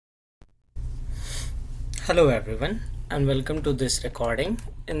Hello everyone and welcome to this recording.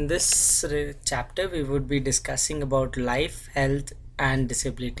 In this chapter we would be discussing about life, health and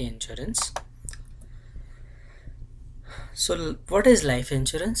disability insurance. So what is life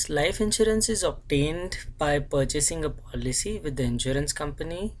insurance? Life insurance is obtained by purchasing a policy with the insurance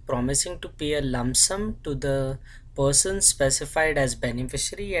company promising to pay a lump sum to the person specified as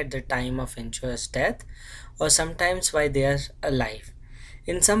beneficiary at the time of insurer's death or sometimes while they are alive.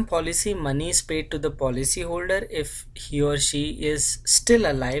 In some policy, money is paid to the policyholder if he or she is still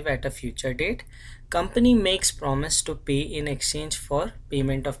alive at a future date. Company makes promise to pay in exchange for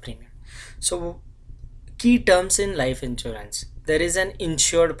payment of premium. So key terms in life insurance. There is an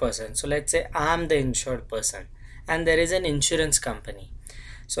insured person. So let's say I am the insured person and there is an insurance company.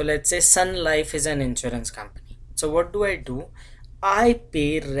 So let's say Sun Life is an insurance company. So what do? I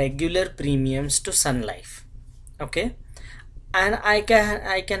pay regular premiums to Sun Life. Okay, and I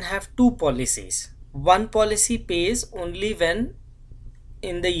can have two policies. One policy pays only when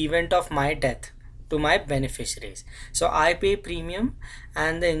in the event of my death to my beneficiaries, so I pay premium,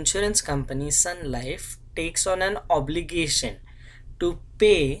 and the insurance company Sun Life takes on an obligation to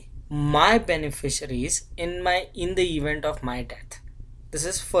pay my beneficiaries in the event of my death. This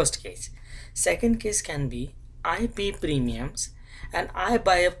is first case. Second case can be I pay premiums and I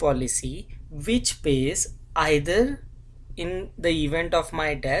buy a policy which pays either in the event of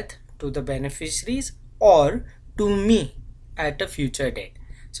my death to the beneficiaries or to me at a future date.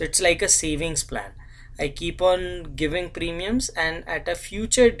 So it's like a savings plan. I keep on giving premiums and at a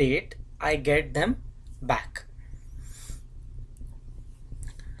future date I get them back.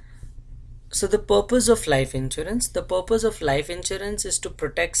 So the purpose of life insurance is to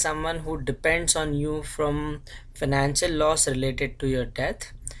protect someone who depends on you from financial loss related to your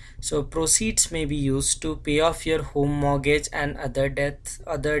death. So proceeds may be used to pay off your home mortgage and other debts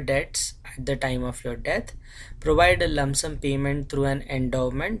at the time of your death, provide a lump sum payment through an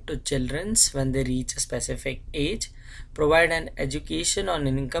endowment to children when they reach a specific age, provide an education on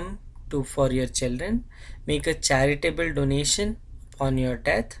income to for your children, make a charitable donation on your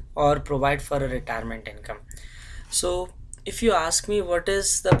death, or provide for a retirement income. So if you ask me what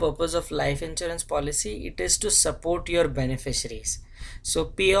is the purpose of life insurance policy, it is to support your beneficiaries. So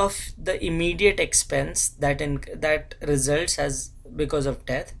pay off the immediate expense that results as because of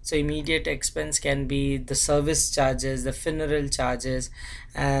death. So immediate expense can be the service charges, the funeral charges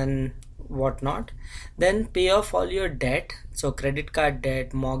and whatnot. Then pay off all your debt, so credit card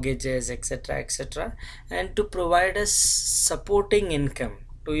debt, mortgages, etc., and to provide a supporting income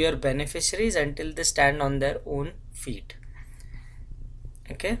to your beneficiaries until they stand on their own feet.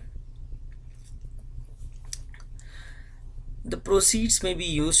 Okay, the proceeds may be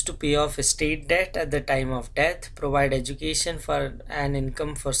used to pay off estate debt at the time of death, provide education for and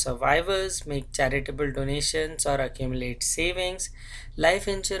income for survivors, make charitable donations, or accumulate savings. Life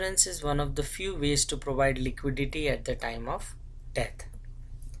insurance is one of the few ways to provide liquidity at the time of death.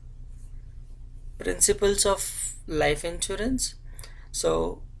 Principles of life insurance.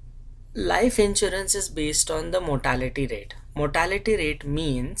 So life insurance is based on the mortality rate. Mortality rate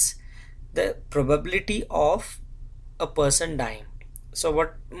means the probability of a person dying. So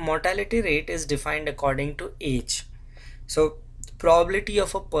what mortality rate is defined according to age. So probability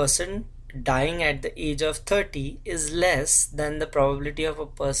of a person dying at the age of 30 is less than the probability of a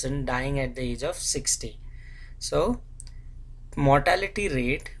person dying at the age of 60. So mortality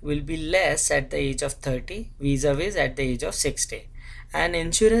rate will be less at the age of 30 vis-a-vis at the age of 60, and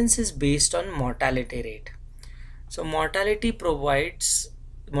insurance is based on mortality rate. So mortality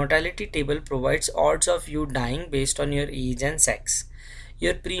table provides odds of you dying based on your age and sex.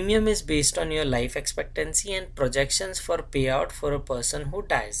 Your premium is based on your life expectancy and projections for payout for a person who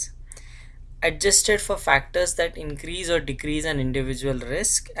dies, adjusted for factors that increase or decrease an individual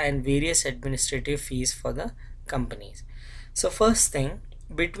risk and various administrative fees for the companies. So first thing,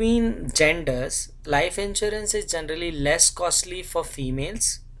 between genders, life insurance is generally less costly for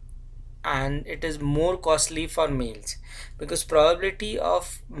females and it is more costly for males because probability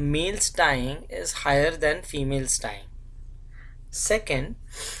of males dying is higher than females dying. Second,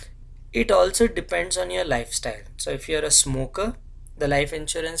 it also depends on your lifestyle. So if you're a smoker, the life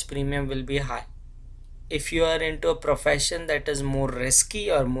insurance premium will be high. If you are into a profession that is more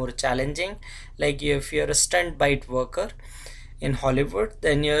risky or more challenging, like if you're a stunt bite worker in Hollywood,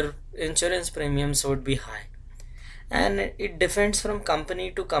 then your insurance premiums would be high. And it differs from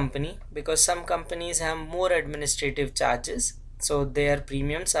company to company because some companies have more administrative charges, so their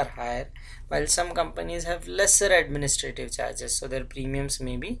premiums are higher, while some companies have lesser administrative charges, so their premiums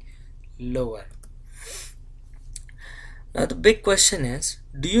may be lower. Now, the big question is,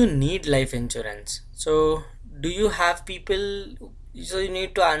 do you need life insurance? So, do you have people? So, you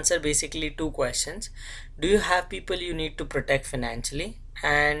need to answer basically two questions. Do you have people you need to protect financially?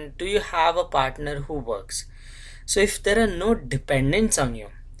 And do you have a partner who works? So, if there are no dependents on you,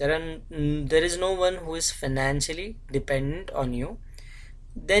 there is no one who is financially dependent on you,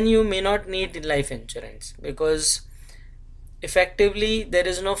 then you may not need life insurance, because effectively there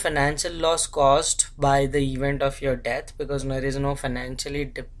is no financial loss caused by the event of your death, because there is no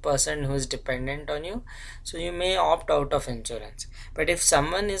person who is dependent on you, so you may opt out of insurance. But if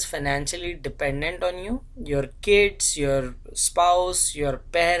someone is financially dependent on you, your kids, your spouse, your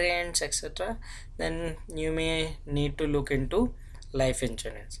parents, etc., then you may need to look into life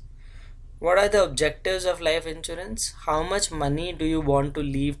insurance. What are the objectives of life insurance? How much money do you want to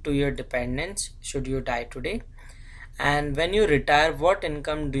leave to your dependents should you die today? And when you retire, what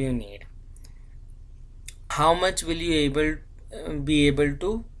income do you need? How much will you be able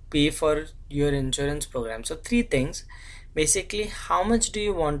to pay for your insurance program? So three things. Basically, how much do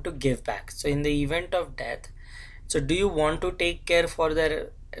you want to give back? So in the event of death, so do you want to take care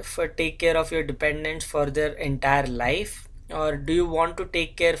of your dependents for their entire life, or do you want to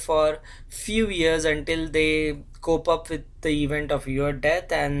take care for few years until they cope up with the event of your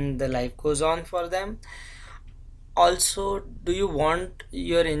death and the life goes on for them? Also, do you want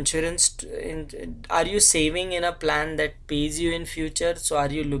your are you saving in a plan that pays you in future? So are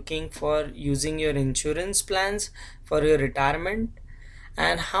you looking for using your insurance plans for your retirement?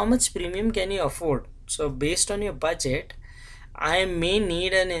 And how much premium can you afford? So based on your budget, I may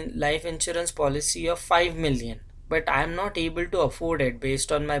need life insurance policy of 5 million, but I'm not able to afford it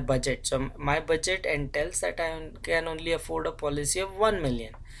based on my budget. So my budget entails that I can only afford a policy of 1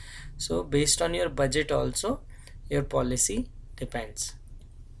 million. So based on your budget also, your policy depends.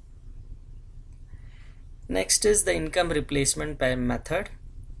 Next is the income replacement method.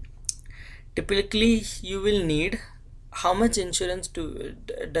 Typically, you will need, how much insurance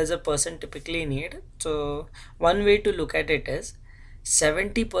does a person typically need? So one way to look at it is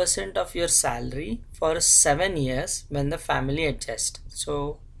 70% of your salary for 7 years when the family adjusts.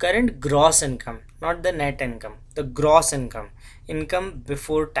 So current gross income, not the net income, the gross income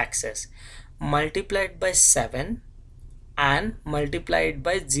before taxes, multiplied by 7 and multiplied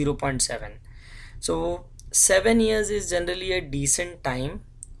by 0.7. So 7 years is generally a decent time,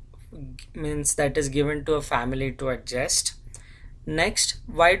 means that is given to a family to adjust. Next,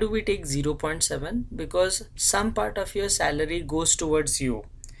 why do we take 0.7? Because some part of your salary goes towards you,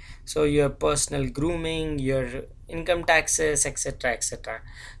 so your personal grooming, your income taxes, etc., etc.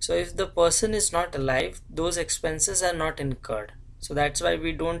 So if the person is not alive, those expenses are not incurred. So that's why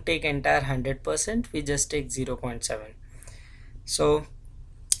we don't take entire 100%, we just take 0.7. So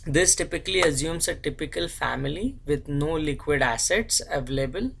this typically assumes a typical family with no liquid assets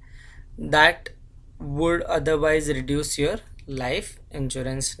available that would otherwise reduce your life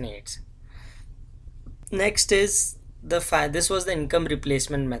insurance needs. Next is this was the income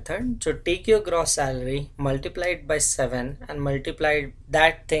replacement method. So take your gross salary, multiply it by 7 and multiply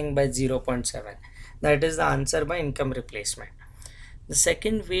that thing by 0.7. That is the answer by income replacement. The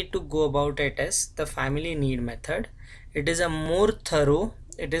second way to go about it is the family need method. It is more thorough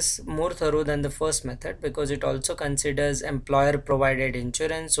than the first method, because it also considers employer provided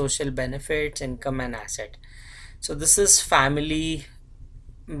insurance, social benefits, income and asset. So this is family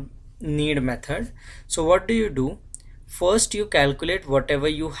need method. So what do? First you calculate whatever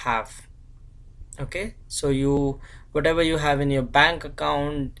you have. Okay, so whatever you have in your bank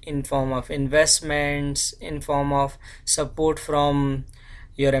account in form of investments, in form of support from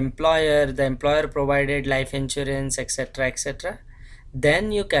your employer, the employer provided life insurance, etc., etc.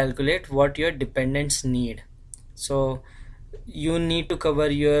 Then you calculate what your dependents need. So you need to cover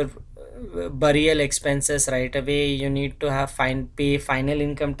your burial expenses right away. You need to pay final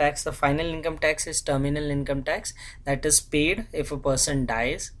income tax. The final income tax is terminal income tax, that is paid if a person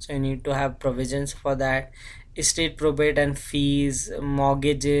dies, so you need to have provisions for that. Estate probate and fees,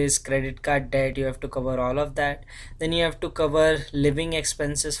 mortgages, credit card debt, you have to cover all of that. Then you have to cover living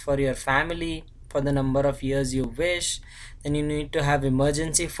expenses for your family for the number of years you wish. Then you need to have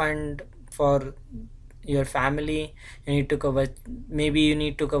emergency fund for your family. You need to cover, maybe you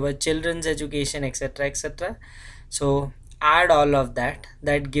need to cover children's education, etc., etc. So add all of that,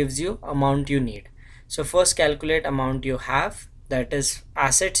 that gives you amount you need. So first calculate amount you have, that is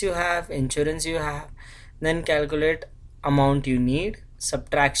assets you have, insurance you have. Then calculate amount you need,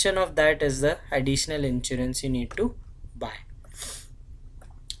 subtraction of that is the additional insurance you need to buy.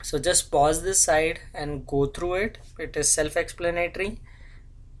 So just pause this side and go through it. It is self-explanatory.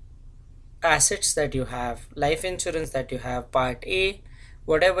 assets that you have, life insurance that you have. Part A,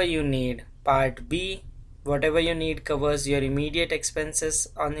 whatever you need. Part B, whatever you need covers your immediate expenses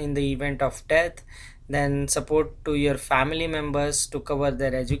on in the event of death, then support to your family members to cover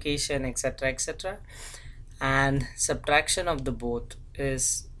their education, etc., etc. And subtraction of the both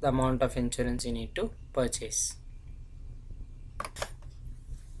is the amount of insurance you need to purchase.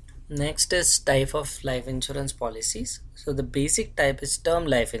 Next is type of life insurance policies. So the basic type is term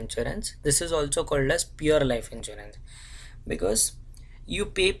life insurance. This is also called as pure life insurance because you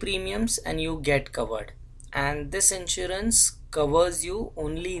pay premiums and you get covered. And this insurance covers you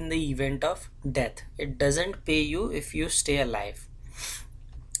only in the event of death. It doesn't pay you if you stay alive.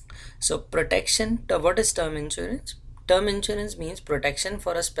 So protection, what is term insurance? Term insurance means protection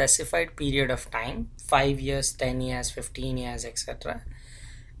for a specified period of time, 5 years, 10 years, 15 years, etc.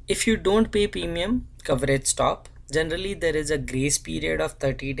 If you don't pay premium, coverage stop. Generally, there is a grace period of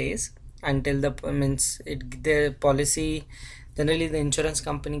 30 days until the policy. Generally, the insurance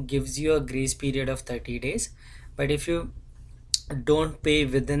company gives you a grace period of 30 days. But if you don't pay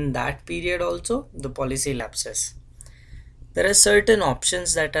within that period also, the policy lapses. There are certain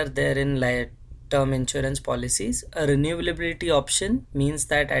options that are there in term insurance policies. A renewability option means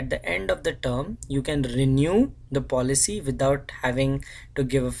that at the end of the term, you can renew the policy without having to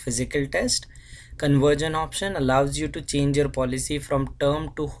give a physical test. Conversion option allows you to change your policy from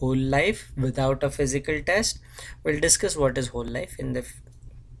term to whole life without a physical test. We'll discuss what is whole life in the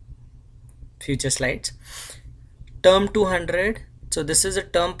future slides. Term 200. So this is a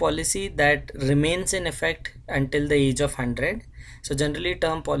term policy that remains in effect until the age of 100. So generally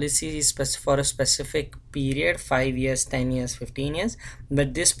term policy is for a specific period, 5 years, 10 years, 15 years,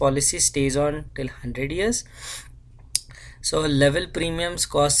 but this policy stays on till 100 years. So level premiums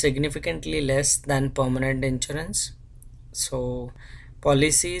cost significantly less than permanent insurance. So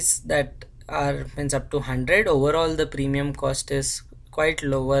policies that are means up to 100, overall the premium cost is quite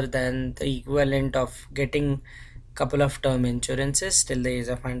lower than the equivalent of getting couple of term insurances till the age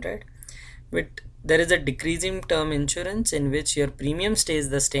of 100. But there is a decreasing term insurance in which your premium stays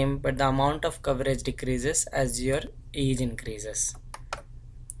the same but the amount of coverage decreases as your age increases.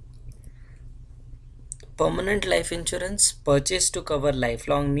 Permanent life insurance purchased to cover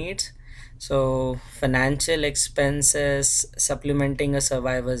lifelong needs, so financial expenses, supplementing a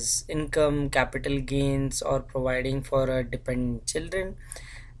survivor's income, capital gains, or providing for a dependent children.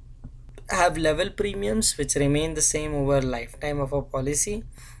 Have level premiums which remain the same over lifetime of a policy.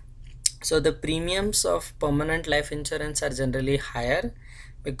 So the premiums of permanent life insurance are generally higher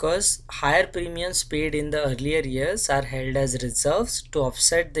because higher premiums paid in the earlier years are held as reserves to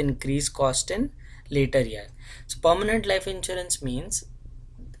offset the increased cost in later years. So permanent life insurance means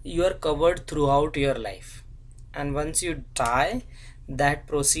you are covered throughout your life, and once you die, that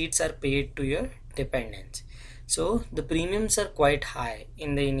proceeds are paid to your dependents. So the premiums are quite high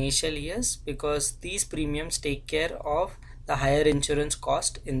in the initial years because these premiums take care of the higher insurance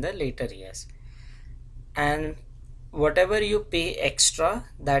cost in the later years. And whatever you pay extra,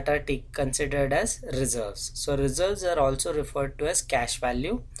 that are considered as reserves. So reserves are also referred to as cash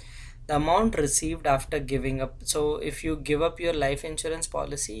value. The amount received after giving up. So if you give up your life insurance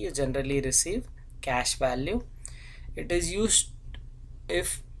policy, you generally receive cash value. It is used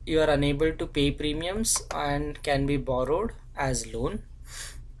if you are unable to pay premiums and can be borrowed as loan.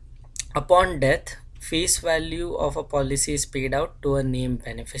 Upon death, face value of a policy is paid out to a named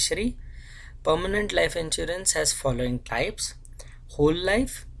beneficiary. Permanent life insurance has following types. Whole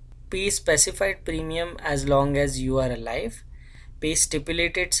life, pay specified premium as long as you are alive, pay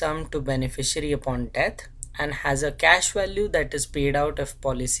stipulated sum to beneficiary upon death, and has a cash value that is paid out if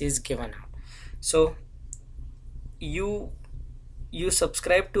policy is given out. So you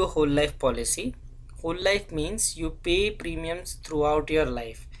subscribe to a whole life policy. Whole life means you pay premiums throughout your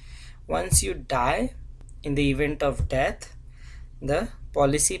life. Once you die, in the event of death, the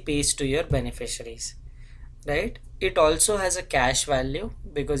policy pays to your beneficiaries, right? It also has a cash value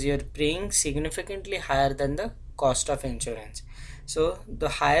because you're paying significantly higher than the cost of insurance. So the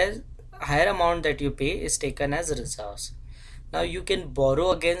higher amount that you pay is taken as reserves. Now you can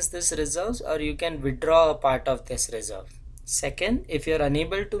borrow against this reserves or you can withdraw a part of this reserve. Second, if you're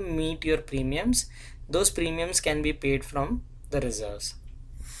unable to meet your premiums, those premiums can be paid from the reserves.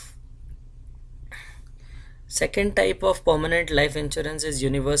 Second type of permanent life insurance is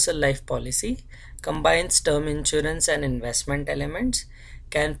universal life policy. Combines term insurance and investment elements.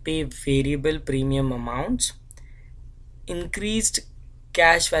 Can pay variable premium amounts. Increased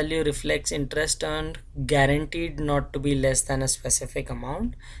cash value reflects interest earned, guaranteed not to be less than a specific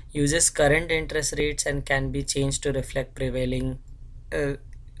amount. Uses current interest rates and can be changed to reflect prevailing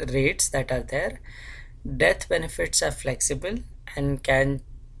rates that are there. Death benefits are flexible and can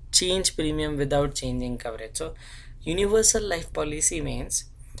change premium without changing coverage. So universal life policy means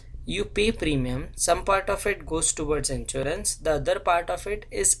you pay premium, some part of it goes towards insurance, the other part of it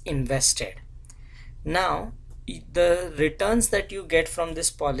is invested. Now the returns that you get from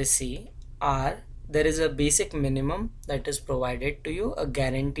this policy are, there is a basic minimum that is provided to you, a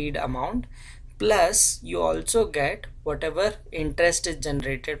guaranteed amount, plus you also get whatever interest is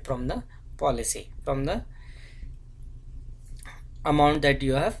generated from the policy, from the amount that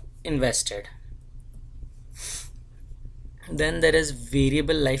you have invested. Then there is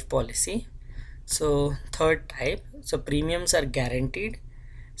variable life policy. So third type, so premiums are guaranteed.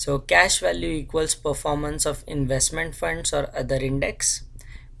 So cash value equals performance of investment funds or other index.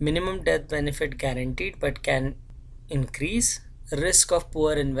 Minimum death benefit guaranteed but can increase. Risk of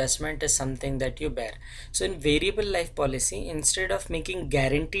poor investment is something that you bear. So in variable life policy, instead of making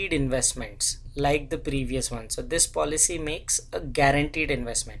guaranteed investments like the previous one, so this policy makes a guaranteed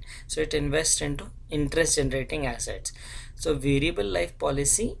investment. So it invests into interest generating assets. So variable life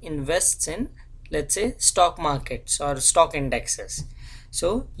policy invests in, let's say, stock markets or stock indexes.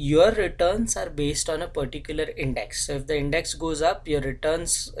 So your returns are based on a particular index. So if the index goes up, your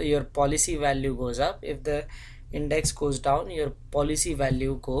returns, your policy value goes up. If the index goes down, your policy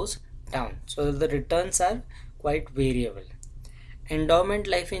value goes down. So the returns are quite variable. Endowment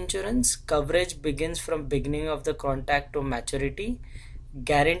life insurance coverage begins from beginning of the contract to maturity,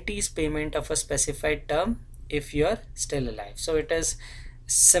 guarantees payment of a specified term if you are still alive. So it is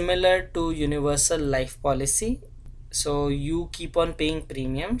similar to universal life policy. So you keep on paying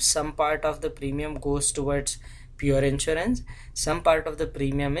premium, some part of the premium goes towards pure insurance, some part of the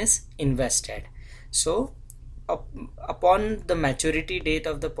premium is invested. So upon the maturity date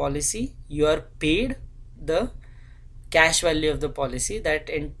of the policy, you are paid the cash value of the policy, that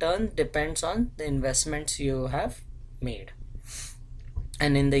in turn depends on the investments you have made.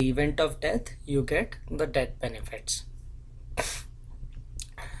 And in the event of death, you get the death benefits.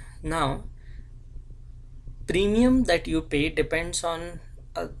 Now premium that you pay depends on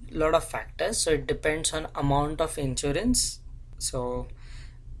a lot of factors. So it depends on amount of insurance. So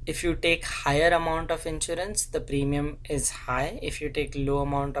if you take higher amount of insurance, the premium is high. If you take low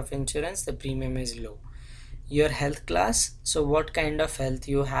amount of insurance, the premium is low. Your health class, so what kind of health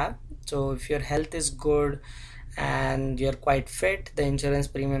you have. So if your health is good and you're quite fit, the insurance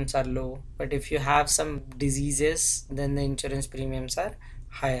premiums are low. But if you have some diseases, then the insurance premiums are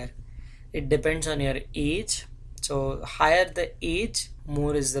higher. It depends on your age. So higher the age,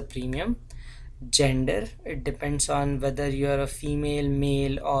 more is the premium. Gender, it depends on whether you're a female,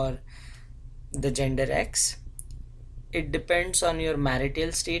 male, or the gender X. It depends on your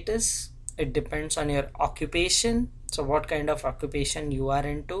marital status. It depends on your occupation. So what kind of occupation you are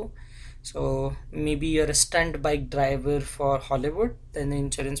into. So maybe you're a stunt bike driver for Hollywood, then the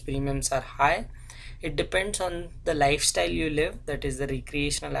insurance premiums are high. It depends on the lifestyle you live, that is the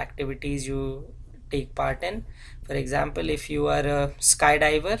recreational activities you take part in. For example, if you are a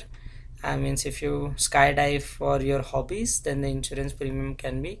skydiver, means if you skydive for your hobbies, then the insurance premium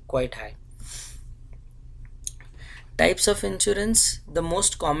can be quite high. Types of insurance, the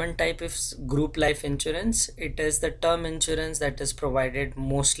most common type is group life insurance. It is the term insurance that is provided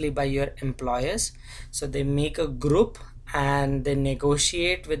mostly by your employers. So they make a group and they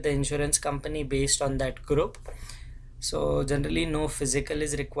negotiate with the insurance company based on that group. So generally no physical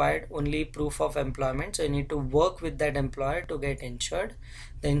is required, only proof of employment. So you need to work with that employer to get insured.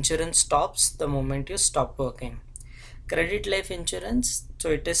 The insurance stops the moment you stop working. Credit life insurance, so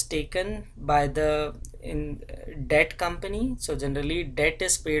it is taken by the debt company. So generally debt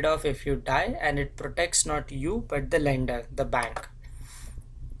is paid off if you die, and it protects not you but the lender, the bank.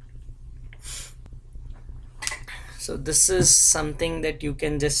 So this is something that you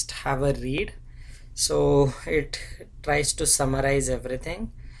can just have a read. So it tries to summarize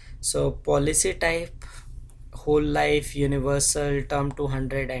everything. So policy type, whole life, universal, term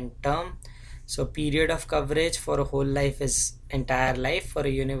 200, and term. So period of coverage for a whole life is entire life, for a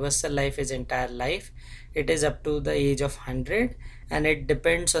universal life is entire life. It is up to the age of 100, and it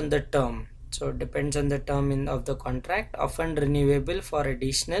depends on the term. So it depends on the term of the contract, often renewable for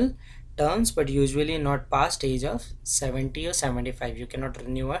additional terms, but usually not past age of 70 or 75. You cannot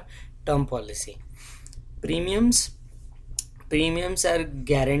renew a term policy. Premiums are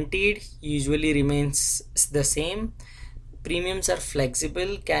guaranteed, usually remains the same. Premiums are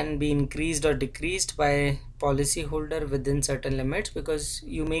flexible, can be increased or decreased by policyholder within certain limits, because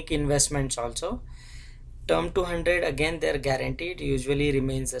you make investments also. Term 200, again they are guaranteed, usually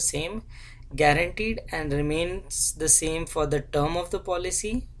remains the same. guaranteed and remains the same for the term of the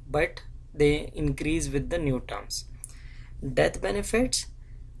policy, but they increase with the new terms. Death benefits,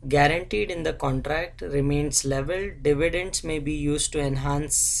 guaranteed in the contract, remains level. Dividends may be used to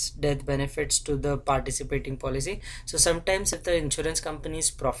enhance death benefits to the participating policy. So sometimes if the insurance company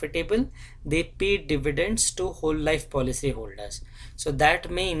is profitable, they pay dividends to whole life policy holders. So that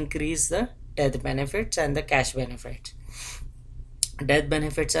may increase the death benefits and the cash benefits. Death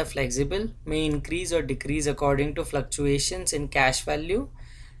benefits are flexible, may increase or decrease according to fluctuations in cash value,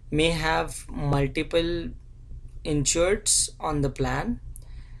 may have multiple insureds on the plan.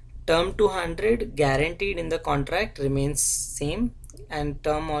 Term 200 guaranteed in the contract remains same, and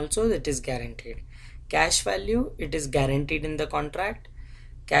term also it is guaranteed. Cash value, it is guaranteed in the contract.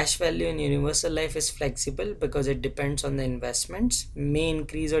 Cash value in universal life is flexible because it depends on the investments, may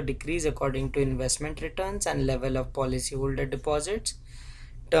increase or decrease according to investment returns and level of policyholder deposits.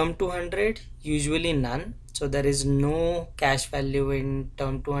 Term 200 usually none, so there is no cash value in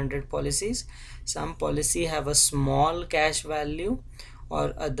term 200 policies. Some policy have a small cash value,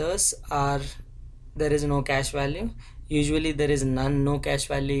 or others are there is no cash value. Usually there is no cash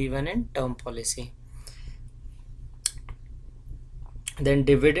value even in term policy. Then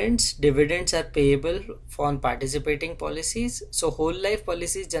dividends are payable for participating policies. So whole life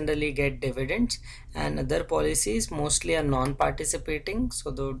policies generally get dividends, and other policies mostly are non-participating,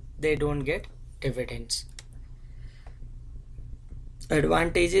 so they don't get dividends.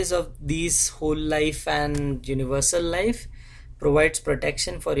 Advantages of these whole life and universal life: provides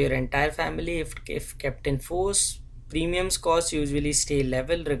protection for your entire family if kept in force. Premiums cost usually stay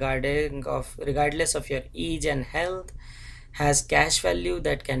level regardless of your age and health. Has cash value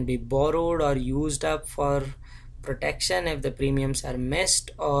that can be borrowed or used up for protection if the premiums are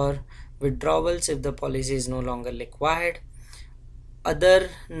missed, or withdrawals if the policy is no longer required. Other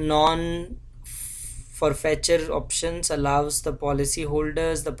non forfeiture options allows the policy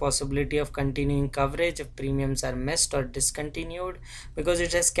holders the possibility of continuing coverage if premiums are missed or discontinued, because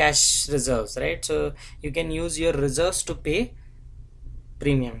it has cash reserves, right? So you can use your reserves to pay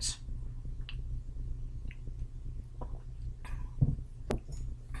premiums.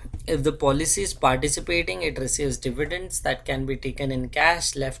 If the policy is participating, it receives dividends that can be taken in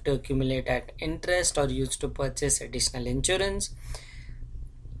cash, left to accumulate at interest, or used to purchase additional insurance.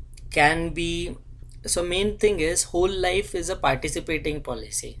 So main thing is whole life is a participating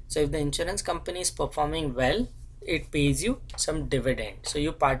policy. So if the insurance company is performing well, it pays you some dividend. So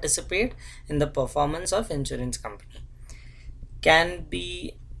you participate in the performance of insurance company. Can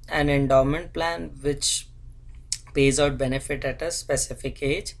be an endowment plan which pays out benefit at a specific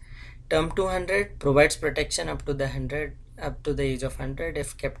age. Term 200 provides protection up to the age of 100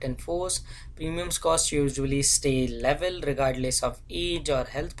 if kept in force. Premiums cost usually stay level regardless of age or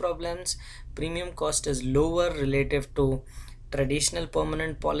health problems. Premium cost is lower relative to traditional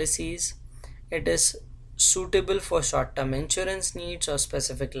permanent policies. It is suitable for short-term insurance needs or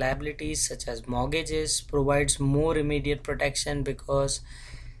specific liabilities such as mortgages. Provides more immediate protection because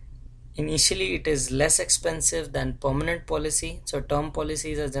initially it is less expensive than permanent policy. So term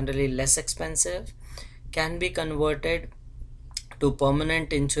policies are generally less expensive. Can be converted to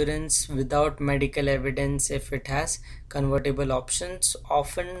permanent insurance without medical evidence if it has convertible options,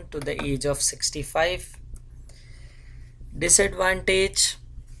 often to the age of 65. Disadvantage: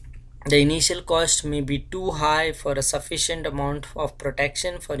 the initial cost may be too high for a sufficient amount of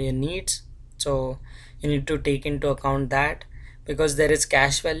protection for your needs. So you need to take into account that because there is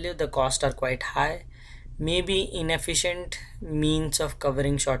cash value, the costs are quite high. Maybe inefficient means of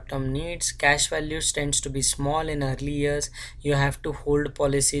covering short-term needs. Cash values tends to be small in early years. You have to hold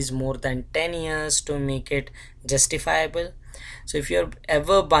policies more than 10 years to make it justifiable. So if you're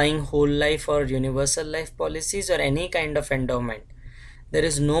ever buying whole life or universal life policies or any kind of endowment, there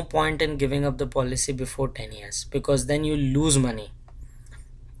is no point in giving up the policy before 10 years because then you lose money.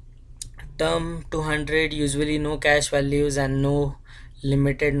 Term 200 usually no cash values and no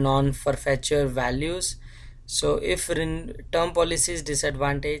limited non-forfeiture values. So if term policies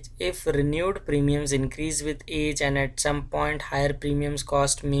disadvantage: if renewed premiums increase with age and at some point higher premiums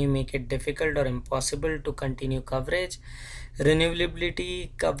cost may make it difficult or impossible to continue coverage. Renewability: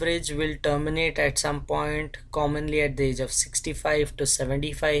 coverage will terminate at some point, commonly at the age of 65 to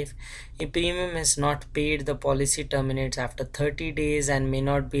 75. A premium is not paid, the policy terminates after 30 days and may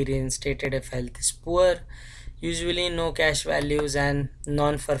not be reinstated if health is poor. Usually no cash values and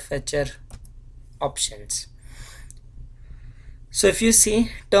non-forfeiture options. So if you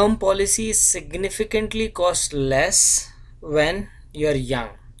see, term policies significantly cost less when you're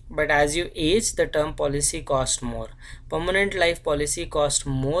young. but as you age, the term policy cost more. Permanent life policy cost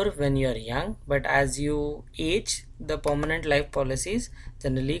more when you are young, but as you age, the permanent life policies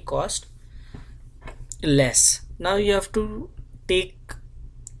generally cost less. Now you have to take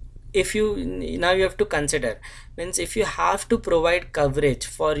if you now you have to consider, means if you have to provide coverage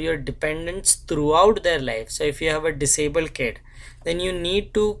for your dependents throughout their life. So if you have a disabled kid, then you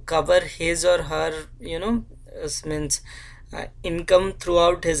need to cover his or her, means income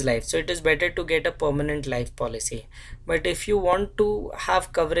throughout his life. So it is better to get a permanent life policy. But if you want to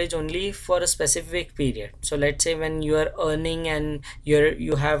have coverage only for a specific period, so let's say when you are earning and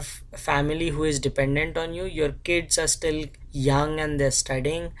you have a family who is dependent on you, your kids are still young and they're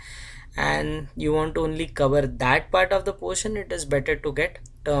studying, and you want to only cover that part of the portion, it is better to get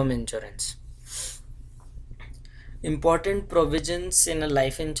term insurance. Important provisions in a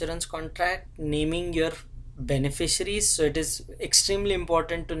life insurance contract: naming your beneficiaries. So it is extremely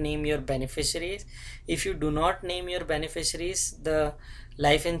important to name your beneficiaries. If you do not name your beneficiaries, the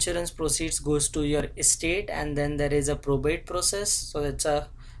life insurance proceeds goes to your estate, and then there is a probate process, so it's a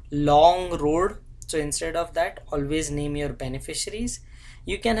long road. So instead of that, always name your beneficiaries.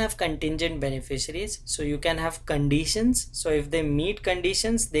 You can have contingent beneficiaries, so you can have conditions. So if they meet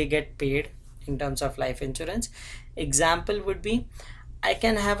conditions, they get paid in terms of life insurance. Example would be, I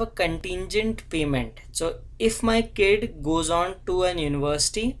can have a contingent payment. So if my kid goes on to an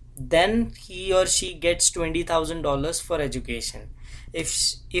university, then he or she gets $20,000 for education.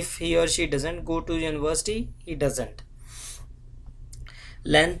 If he or she doesn't go to university, he doesn't.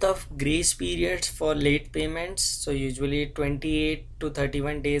 Length of grace periods for late payments. So usually 28 to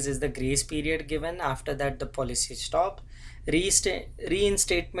 31 days is the grace period given. After that, the policy stops.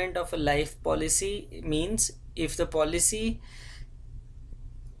 Reinstatement of a life policy means if the policy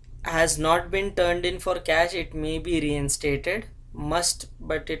has not been turned in for cash, it may be reinstated.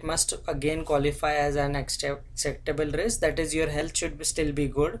 But it must again qualify as an acceptable risk. That is, your health should still be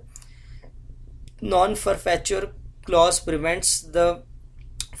good. Non-forfeiture clause prevents the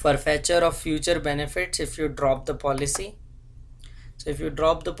forfeiture of future benefits if you drop the policy. So if you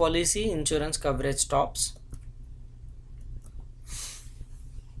drop the policy, insurance coverage stops.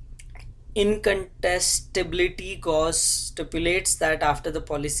 Incontestability clause stipulates that after the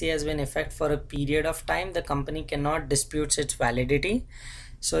policy has been in effect for a period of time, the company cannot dispute its validity.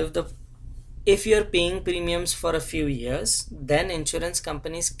 So if you're paying premiums for a few years, then insurance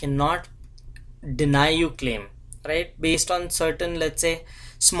companies cannot deny you claim, right, based on certain, let's say,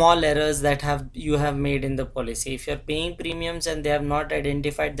 small errors that you have made in the policy. If you're paying premiums and they have not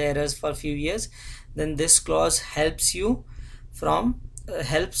identified the errors for a few years, then this clause helps you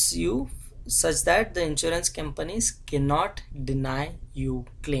such that the insurance companies cannot deny you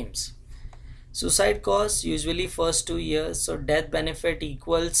claims. Suicide costs usually first 2 years. So death benefit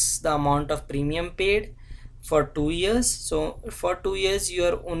equals the amount of premium paid for 2 years. So for 2 years you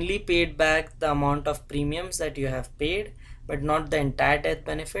are only paid back the amount of premiums that you have paid, but not the entire death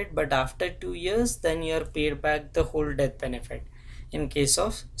benefit. But after 2 years, then you are paid back the whole death benefit in case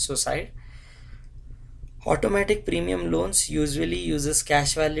of suicide. Automatic premium loans usually uses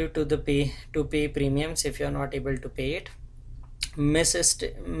cash value to pay premiums if you are not able to pay it.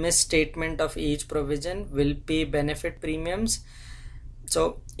 Misstatement of age provision will pay benefit premiums.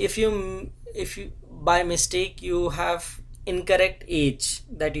 So if you by mistake you have incorrect age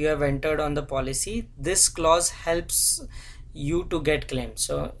that you have entered on the policy, this clause helps you to get claims.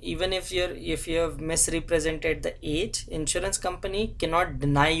 So even if you have misrepresented the age, insurance company cannot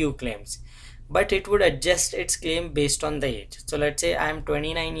deny you claims, but it would adjust its claim based on the age. So let's say I'm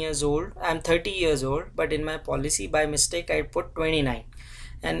 29 years old, I'm 30 years old, but in my policy by mistake I put 29,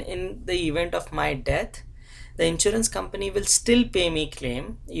 and in the event of my death, the insurance company will still pay me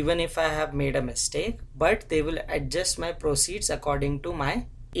claim even if I have made a mistake, but they will adjust my proceeds according to my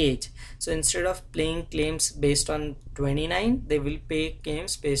age. So instead of paying claims based on 29, they will pay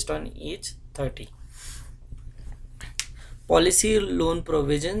claims based on age 30. Policy loan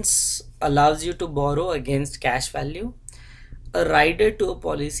provisions allows you to borrow against cash value. A rider to a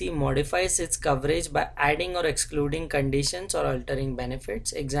policy modifies its coverage by adding or excluding conditions or altering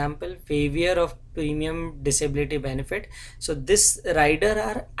benefits. Example, waiver of premium disability benefit. So this rider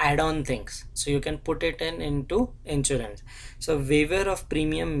are add-on things, so you can put it into insurance. So waiver of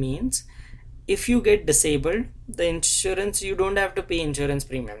premium means if you get disabled, the insurance, you don't have to pay insurance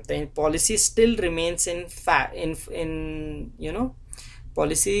premium. The policy still remains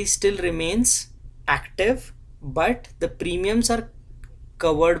policy still remains active, but the premiums are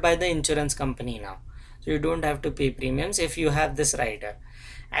covered by the insurance company now. So you don't have to pay premiums if you have this rider.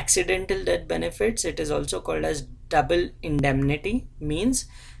 Accidental death benefits, it is also called as double indemnity, means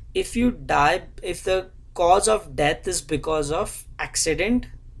if you die, if the cause of death is because of accident,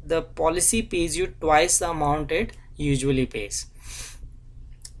 the policy pays you twice the amount it usually pays.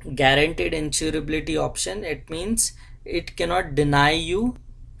 Guaranteed insurability option, it means it cannot deny you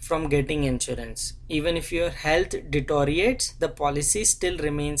from getting insurance. Even if your health deteriorates, the policy still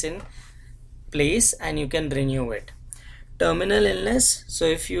remains in place and you can renew it. Terminal illness, so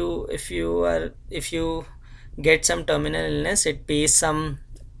if you get some terminal illness, it pays some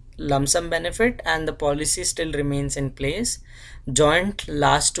lump sum benefit and the policy still remains in place. Joint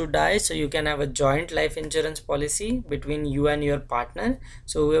last to die, so you can have a joint life insurance policy between you and your partner,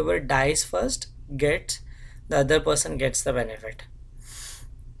 so whoever dies first gets, the other person gets the benefit.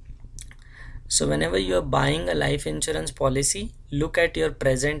 So whenever you are buying a life insurance policy, look at your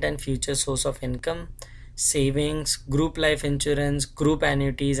present and future source of income, savings, group life insurance, group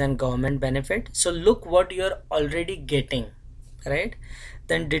annuities, and government benefit. So look what you're already getting, right?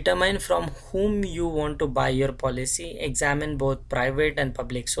 Then determine from whom you want to buy your policy. Examine both private and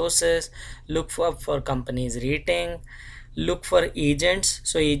public sources. Look for companies rating. Look for agents.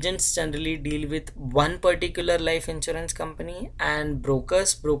 So agents generally deal with one particular life insurance company, and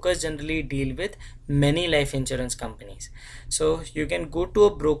brokers generally deal with many life insurance companies. So you can go to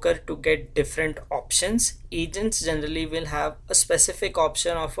a broker to get different options. Agents generally will have a specific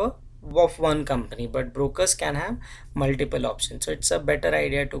option of one company, but brokers can have multiple options, so it's a better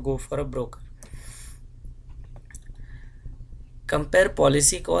idea to go for a broker. Compare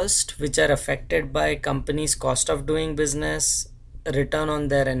policy costs which are affected by companies' cost of doing business, return on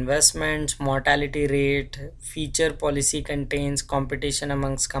their investments, mortality rate. Feature policy contains competition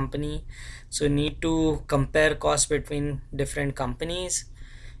amongst company, so need to compare cost between different companies.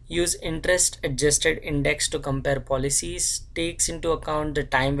 Use interest adjusted index to compare policies. Takes into account the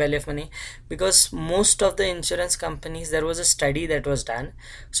time value of money, because most of the insurance companies, there was a study that was done,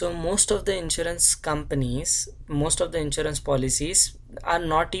 so most of the insurance companies, most of the insurance policies are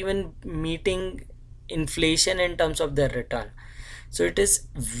not even meeting inflation in terms of their return. So it is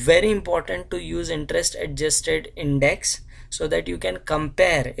very important to use interest adjusted index so that you can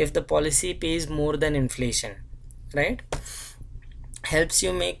compare if the policy pays more than inflation, right? Helps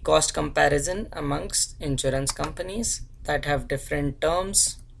you make cost comparison amongst insurance companies that have different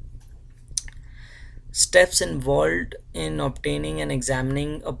terms. Steps involved in obtaining and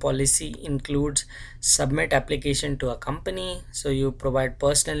examining a policy includes submit application to a company, so you provide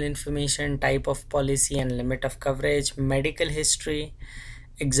personal information, type of policy and limit of coverage, medical history,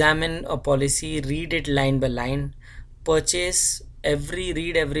 examine a policy, read it line by line,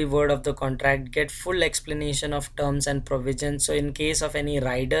 read every word of the contract, get full explanation of terms and provisions. So in case of any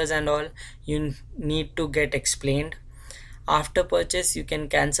riders and all, you need to get explained. After purchase, you can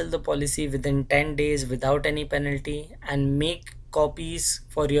cancel the policy within 10 days without any penalty, and make copies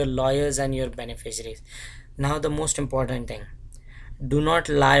for your lawyers and your beneficiaries. Now the most important thing, do not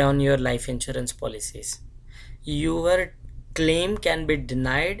lie on your life insurance policies. Your claim can be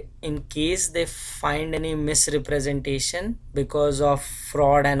denied in case they find any misrepresentation because of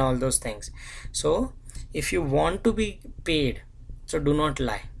fraud and all those things. So if you want to be paid, so do not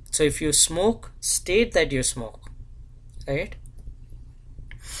lie. So if you smoke, state that you smoke, right?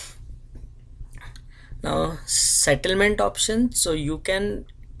 Now settlement option, so you can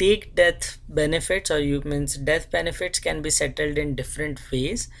take death benefits, or you means death benefits can be settled in different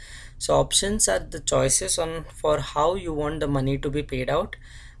ways. So options are the choices on for how you want the money to be paid out.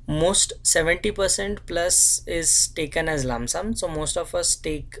 Most 70% plus is taken as lump sum, so most of us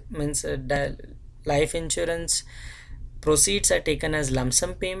take means life insurance proceeds are taken as lump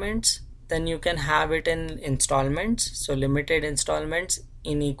sum payments. Then you can have it in installments, so limited installments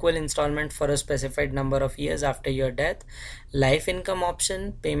in equal installment for a specified number of years after your death. Life income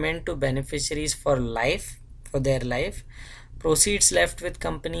option, payment to beneficiaries for life, for their life. Proceeds left with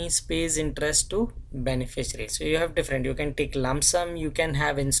companies, pays interest to beneficiaries. So you have different, you can take lump sum, you can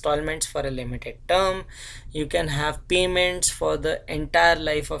have installments for a limited term, you can have payments for the entire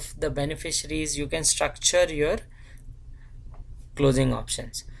life of the beneficiaries. You can structure your closing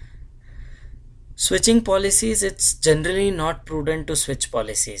options. Switching policies, it's generally not prudent to switch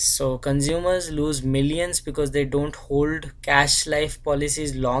policies. So consumers lose millions because they don't hold cash life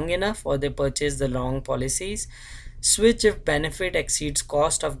policies long enough, or they purchase the wrong policies. Switch if benefit exceeds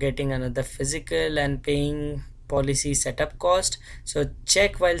cost of getting another physical and paying policy setup cost. So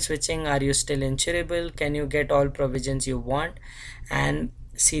check while switching, are you still insurable? Can you get all provisions you want? And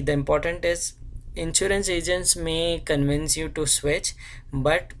see, the important is insurance agents may convince you to switch,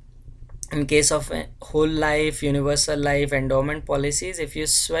 but in case of whole life, universal life, endowment policies, if you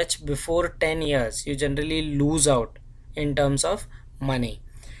switch before 10 years, you generally lose out in terms of money.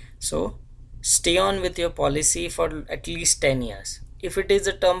 So stay on with your policy for at least 10 years. If it is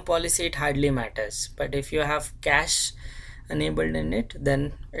a term policy, it hardly matters. But if you have cash enabled in it,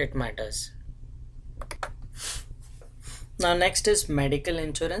 then it matters. Now, next is medical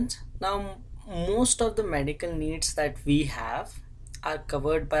insurance. Now, most of the medical needs that we have are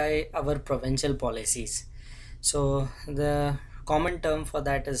covered by our provincial policies. So, the common term for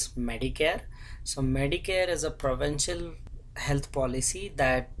that is Medicare. So, Medicare is a provincial health policy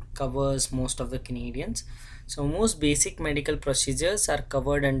that covers most of the Canadians. So, most basic medical procedures are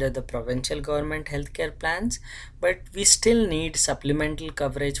covered under the provincial government healthcare plans, but we still need supplemental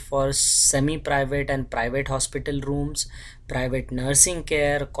coverage for semi private and private hospital rooms, private nursing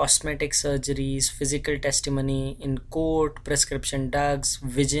care, cosmetic surgeries, physical testimony in court, prescription drugs,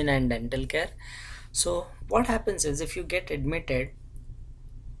 vision, and dental care. So, what happens is if you get admitted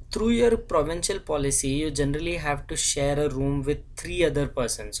through your provincial policy, you generally have to share a room with three other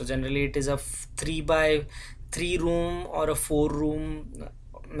persons. So, generally, it is a 3 by 3 room or a 4 room,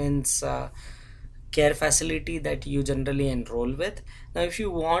 means care facility that you generally enroll with. Now, if you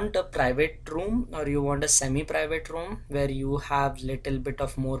want a private room or you want a semi-private room where you have little bit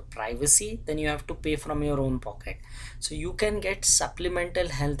of more privacy, then you have to pay from your own pocket. So you can get supplemental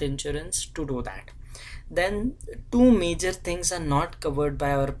health insurance to do that. Then two major things are not covered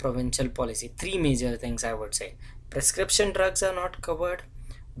by our provincial policy. Three major things, I would say. Prescription drugs are not covered,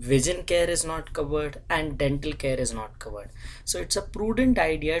 vision care is not covered, and dental care is not covered. So it's a prudent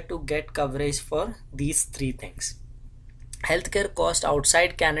idea to get coverage for these three things. Healthcare cost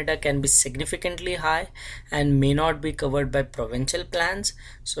outside Canada can be significantly high and may not be covered by provincial plans,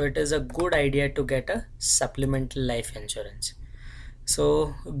 so it is a good idea to get a supplemental life insurance.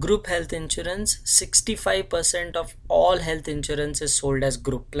 So, group health insurance, 65% of all health insurance is sold as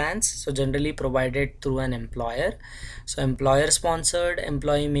group plans. So, generally provided through an employer. So, employer sponsored,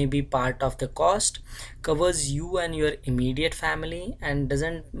 employee may be part of the cost, covers you and your immediate family, and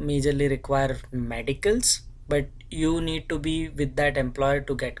doesn't majorly require medicals, but you need to be with that employer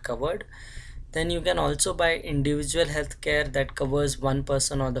to get covered. Then you can also buy individual health care that covers one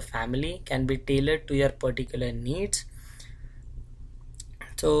person or the family, can be tailored to your particular needs.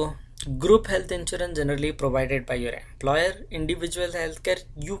 So, group health insurance generally provided by your employer. Individual healthcare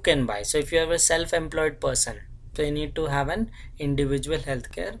you can buy. So, if you are a self-employed person, so you need to have an individual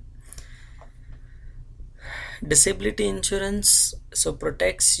healthcare. Disability insurance so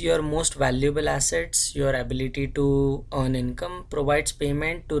protects your most valuable assets, your ability to earn income, provides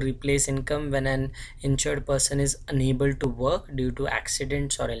payment to replace income when an insured person is unable to work due to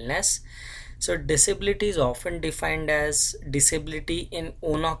accidents or illness. So disability is often defined as disability in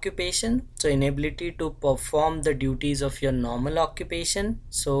own occupation, so inability to perform the duties of your normal occupation.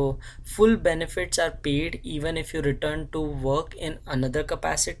 So full benefits are paid even if you return to work in another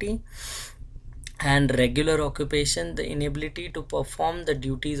capacity. And regular occupation, the inability to perform the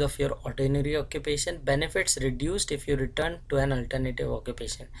duties of your ordinary occupation, benefits reduced if you return to an alternative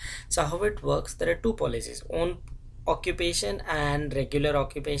occupation. So how it works, there are two policies: own occupation and regular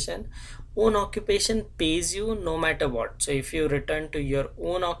occupation. Own occupation pays you no matter what. So if you return to your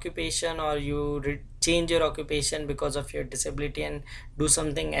own occupation or you change your occupation because of your disability and do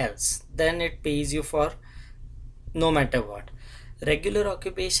something else, then it pays you for no matter what. Regular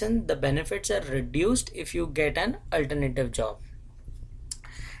occupation, the benefits are reduced if you get an alternative job.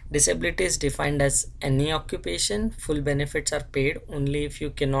 Disability is defined as any occupation. Full benefits are paid only if you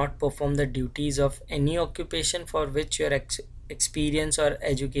cannot perform the duties of any occupation for which your experience or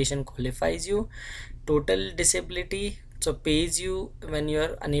education qualifies you. Total disability so pays you when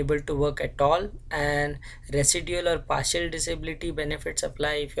you're unable to work at all, and residual or partial disability benefits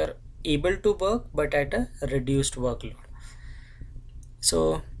apply if you're able to work but at a reduced workload.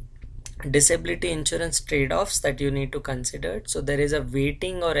 So disability insurance trade-offs that you need to consider. So there is a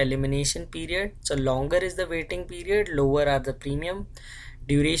waiting or elimination period. So longer is the waiting period, lower are the premium.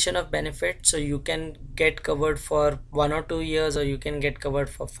 Duration of benefit, so you can get covered for 1 or 2 years, or you can get covered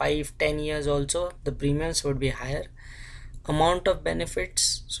for 5-10 years also. The premiums would be higher. Amount of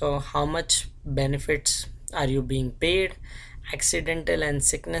benefits, so how much benefits are you being paid, accidental and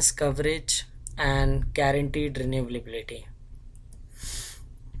sickness coverage, and guaranteed renewability.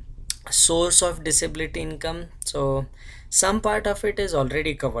 Source of disability income, so some part of it is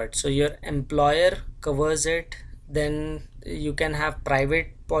already covered, so your employer covers it. Then you can have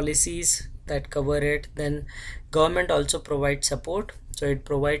private policies that cover it. Then government also provides support, so it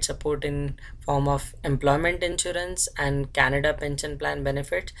provides support in form of employment insurance and Canada pension plan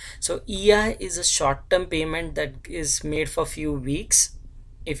benefits. So EI is a short term payment that is made for few weeks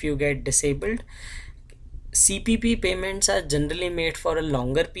if you get disabled. CPP payments are generally made for a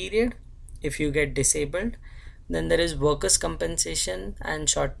longer period if you get disabled. Then there is workers' compensation and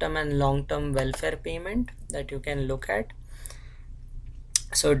short-term and long-term welfare payment that you can look at.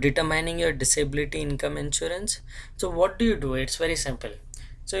 So determining your disability income insurance. So what do you do? It's very simple.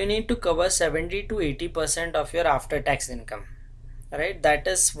 So you need to cover 70 to 80% of your after-tax income, right? That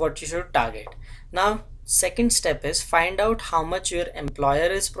is what you should target. Now, second step is find out how much your employer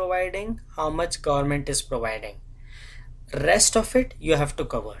is providing, how much government is providing. Rest of it you have to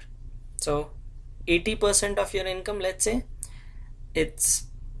cover. So 80% of your income, it's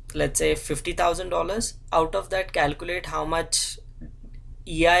let's say $50,000. Out of that, calculate how much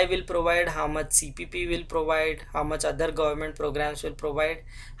EI will provide, how much CPP will provide, how much other government programs will provide,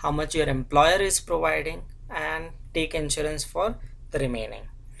 how much your employer is providing, and take insurance for the remaining.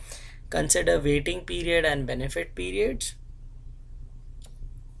 Consider waiting period and benefit periods.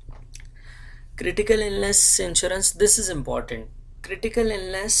 Critical illness insurance, this is important. Critical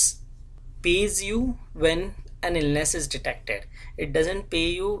illness pays you when an illness is detected. It doesn't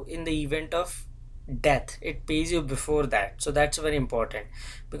pay you in the event of death, it pays you before that. So that's very important,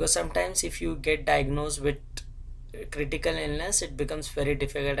 because sometimes if you get diagnosed with critical illness, it becomes very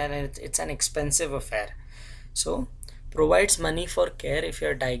difficult and it's an expensive affair. So provides money for care if you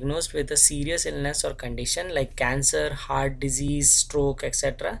are diagnosed with a serious illness or condition like cancer, heart disease, stroke,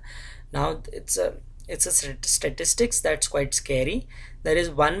 etc. Now it's a statistics that's quite scary. There is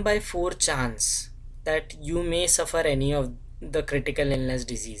 1 by 4 chance that you may suffer any of the critical illness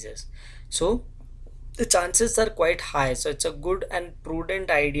diseases. So the chances are quite high. So it's a good and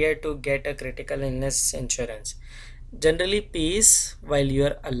prudent idea to get a critical illness insurance. Generally pays while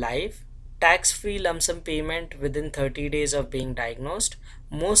you're alive. Tax-free lump sum payment within 30 days of being diagnosed.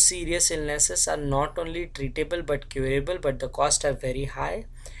 Most serious illnesses are not only treatable but curable, but the costs are very high.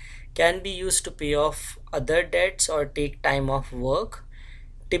 Can be used to pay off other debts or take time off work.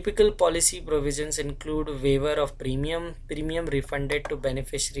 Typical policy provisions include waiver of premium refunded to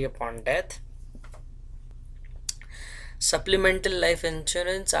beneficiary upon death. Supplemental life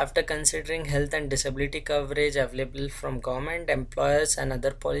insurance, after considering health and disability coverage available from government, employers and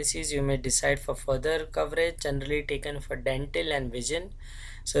other policies, you may decide for further coverage, generally taken for dental and vision.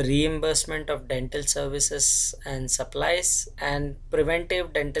 So reimbursement of dental services and supplies, and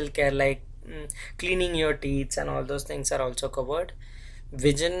preventive dental care like cleaning your teeth and all those things are also covered.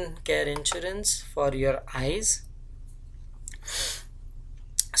 Vision care insurance for your eyes.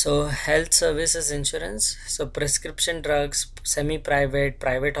 So health services insurance, so prescription drugs,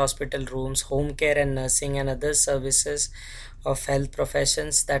 private hospital rooms, home care and nursing and other services of health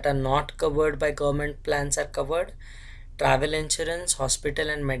professions that are not covered by government plans are covered. Travel insurance, hospital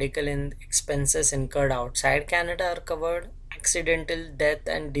and medical expenses incurred outside Canada are covered. Accidental death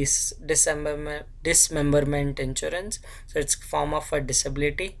and dismemberment insurance, so it's a form of a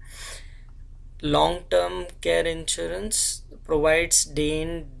disability. Long-term care insurance provides day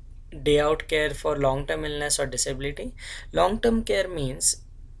in day out care for long-term illness or disability. Long-term care means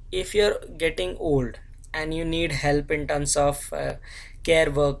if you're getting old and you need help in terms of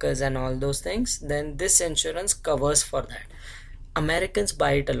care workers and all those things, then this insurance covers for that. Americans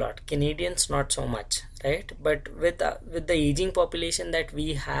buy it a lot, Canadians not so much, right? But with the aging population that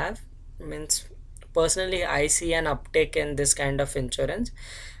we have, means personally I see an uptake in this kind of insurance,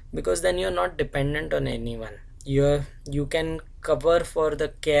 because then you're not dependent on anyone. You can cover for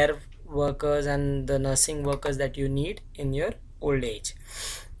the care workers and the nursing workers that you need in your old age.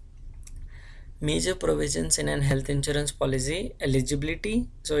 Major provisions in an health insurance policy: eligibility,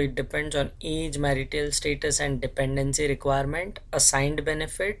 so it depends on age, marital status and dependency requirement. Assigned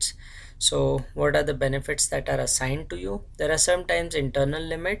benefits, so what are the benefits that are assigned to you? There are sometimes internal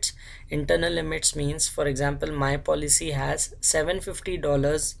limits. Internal limits means, for example, my policy has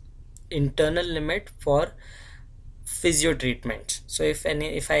 $750 internal limit for physio treatment. So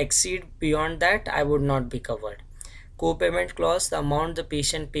if I exceed beyond that, I would not be covered. Co-payment clause, the amount the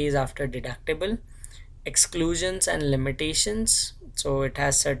patient pays after deductible. Exclusions and limitations, so it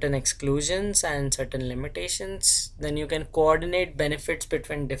has certain exclusions and certain limitations. Then you can coordinate benefits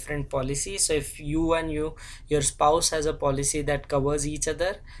between different policies. So if you and your spouse has a policy that covers each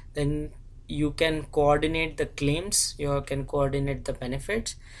other, then you can coordinate the claims, you can coordinate the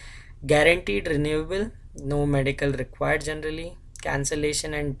benefits. Guaranteed renewable, no medical required generally.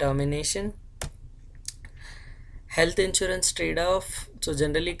 Cancellation and termination. Health insurance trade-off, so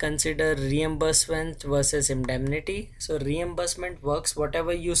generally consider reimbursement versus indemnity. So reimbursement works,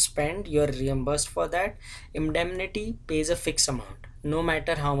 whatever you spend you're reimbursed for that. Indemnity pays a fixed amount no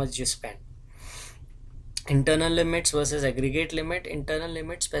matter how much you spend. Internal limits versus aggregate limit. Internal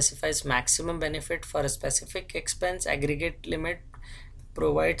limit specifies maximum benefit for a specific expense. Aggregate limit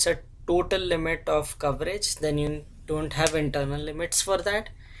provides a total limit of coverage. Then you don't have internal limits for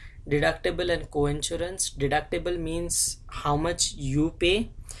that. Deductible and co-insurance. Deductible means how much you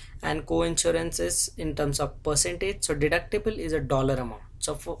pay, and co-insurance is in terms of percentage. So deductible is a dollar amount.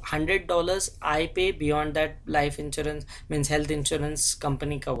 So for $100 I pay, beyond that life insurance means health insurance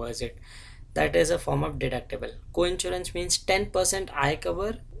company covers it. That is a form of deductible. Co-insurance means 10% I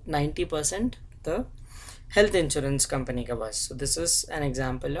cover, 90% the health insurance company covers. So this is an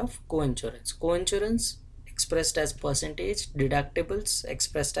example of co-insurance. Co-insurance expressed as percentage, deductibles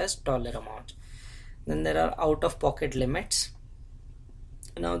expressed as dollar amount. Then there are out-of-pocket limits.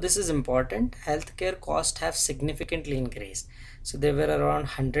 Now this is important. Healthcare costs have significantly increased. So they were around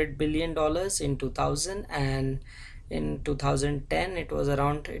 $100 billion in 2000, and in 2010 it is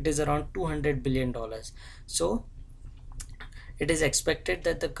around $200 billion. So it is expected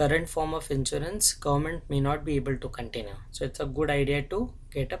that the current form of insurance government may not be able to continue. So it's a good idea to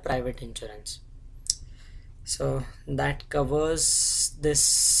get a private insurance. So that covers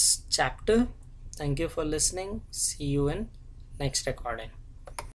this chapter. Thank you for listening. See you in next recording.